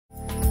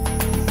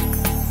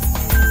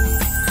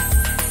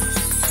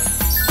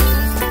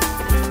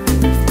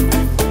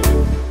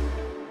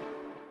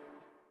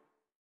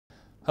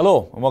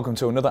Hello and welcome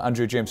to another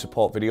Andrew James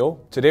support video.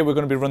 Today we're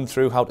going to be running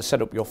through how to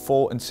set up your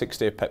 4 and 6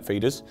 day pet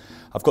feeders.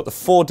 I've got the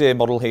 4-day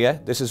model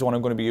here. This is the one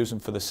I'm going to be using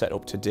for the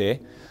setup today.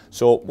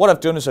 So what I've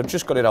done is I've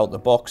just got it out of the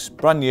box,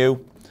 brand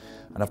new,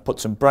 and I've put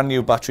some brand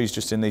new batteries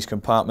just in these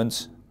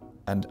compartments,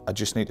 and I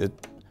just need to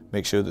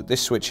make sure that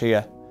this switch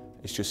here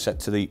is just set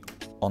to the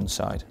on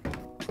side.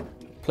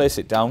 Place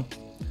it down,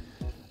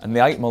 and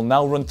the item will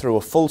now run through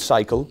a full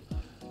cycle,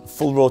 a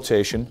full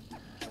rotation.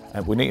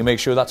 And we need to make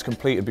sure that's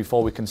completed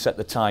before we can set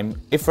the time.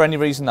 If for any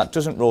reason that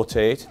doesn't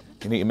rotate,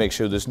 you need to make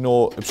sure there's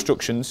no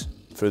obstructions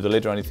through the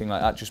lid or anything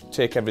like that. Just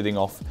take everything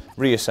off,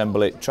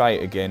 reassemble it, try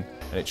it again,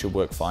 and it should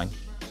work fine.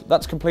 So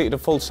that's completed a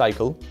full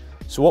cycle.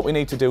 So what we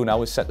need to do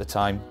now is set the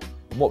time.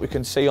 And what we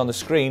can see on the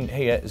screen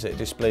here is it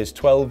displays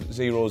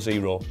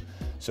 12:00.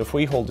 So if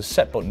we hold the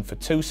set button for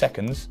 2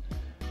 seconds,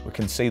 we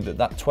can see that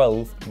that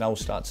 12 now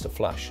starts to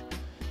flash.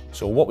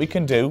 So what we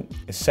can do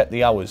is set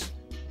the hours.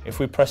 If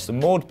we press the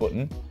mode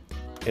button,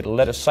 it'll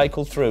let us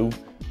cycle through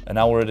an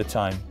hour at a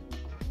time.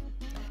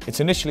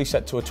 It's initially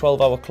set to a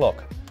 12-hour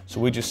clock, so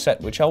we just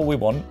set which hour we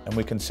want, and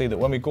we can see that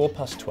when we go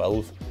past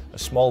 12, a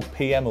small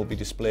PM will be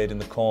displayed in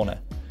the corner.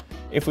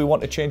 If we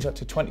want to change that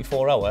to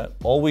 24-hour,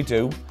 all we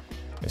do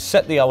is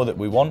set the hour that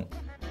we want,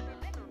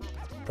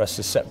 press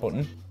the set button,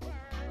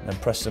 and then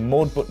press the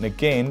mode button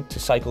again to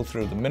cycle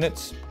through the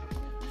minutes,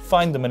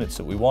 find the minutes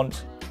that we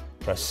want,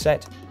 press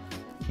set,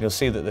 and you'll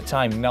see that the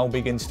time now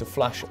begins to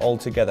flash all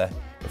together.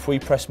 If we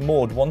press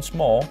mode once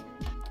more,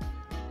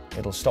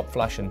 it'll stop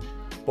flashing,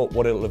 but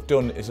what it'll have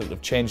done is it'll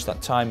have changed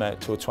that timer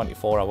to a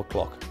 24-hour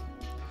clock.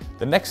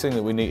 The next thing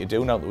that we need to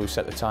do now that we've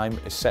set the time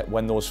is set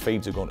when those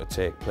feeds are going to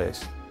take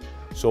place.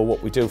 So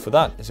what we do for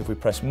that is if we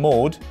press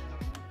mode,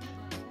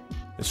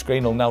 the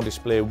screen will now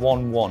display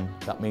 1:1.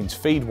 That means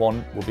feed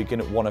 1 will begin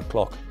at 1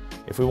 o'clock.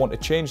 If we want to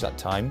change that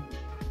time,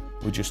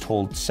 we just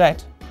hold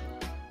set,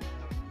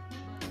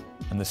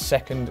 and the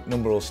second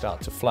number will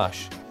start to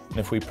flash. And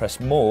if we press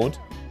mode,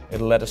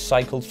 it'll let us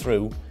cycle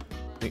through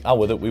the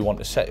hour that we want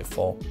to set it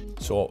for.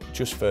 So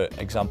just for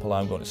example,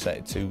 I'm going to set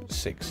it to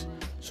 6.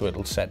 So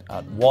it'll set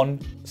at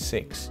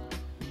 1:06.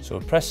 So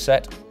press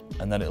set,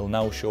 and then it'll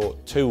now show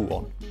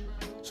 2:1.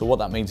 So what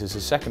that means is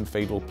the second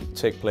feed will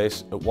take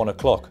place at 1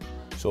 o'clock.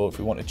 So if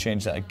we want to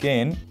change that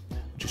again,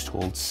 just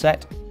hold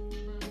set,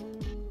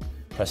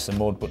 press the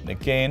mode button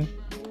again,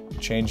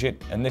 change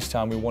it, and this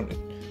time we want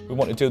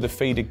to do the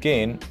feed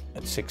again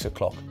at 6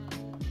 o'clock.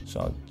 So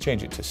I'll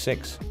change it to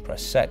 6,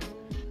 press set,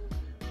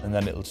 and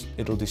then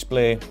it'll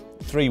display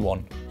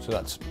 3:1. So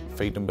that's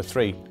feed number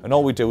 3. And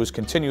all we do is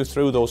continue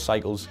through those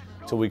cycles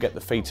till we get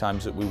the feed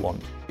times that we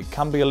want. It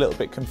can be a little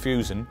bit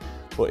confusing,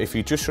 but if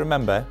you just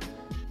remember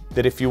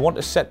that if you want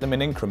to set them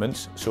in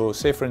increments, so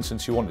say for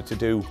instance you wanted to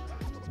do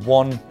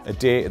 1 a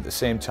day at the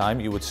same time,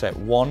 you would set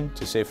 1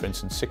 to say for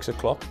instance 6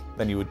 o'clock,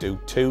 then you would do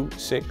 2,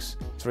 6,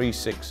 3,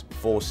 6,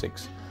 4,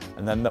 6.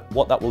 And then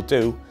what that will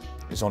do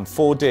is on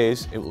 4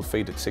 days it will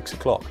feed at 6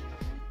 o'clock.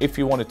 If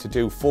you wanted to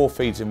do 4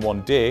 feeds in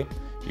 1 day,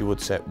 you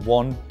would set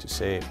 1 to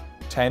say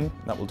 10,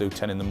 that will do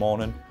 10 in the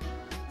morning,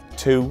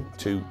 2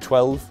 to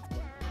 12,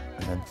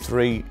 and then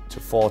 3 to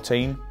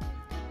 14,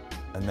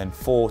 and then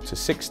 4 to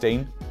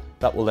 16.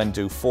 That will then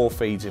do 4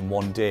 feeds in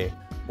 1 day.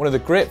 One of the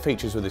great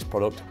features with this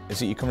product is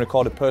that you can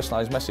record a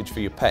personalised message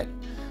for your pet.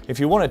 If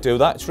you want to do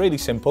that, it's really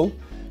simple.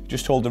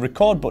 Just hold the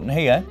record button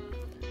here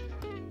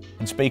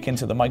and speak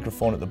into the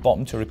microphone at the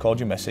bottom to record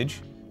your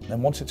message.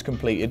 Then once it's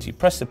completed, you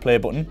press the play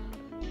button,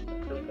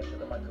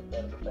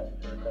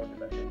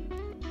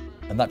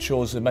 and that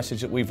shows the message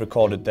that we've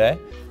recorded there.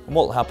 And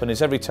what will happen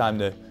is every time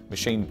the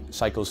machine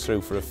cycles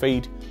through for a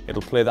feed,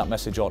 it'll play that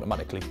message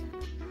automatically.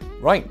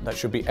 Right, that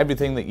should be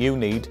everything that you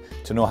need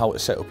to know how to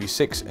set up your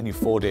 6 and your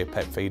 4-day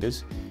pet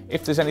feeders.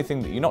 If there's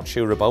anything that you're not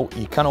sure about,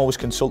 you can always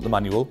consult the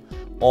manual,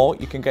 or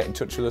you can get in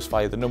touch with us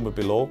via the number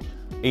below,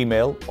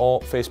 email, or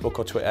Facebook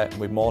or Twitter, and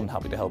we're more than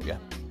happy to help you.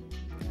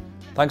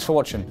 Thanks for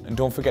watching, and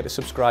don't forget to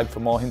subscribe for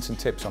more hints and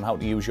tips on how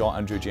to use your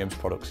Andrew James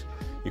products.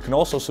 You can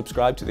also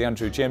subscribe to the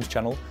Andrew James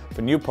channel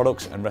for new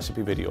products and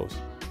recipe videos.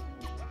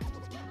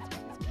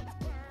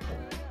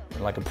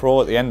 Like a pro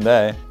at the end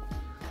there.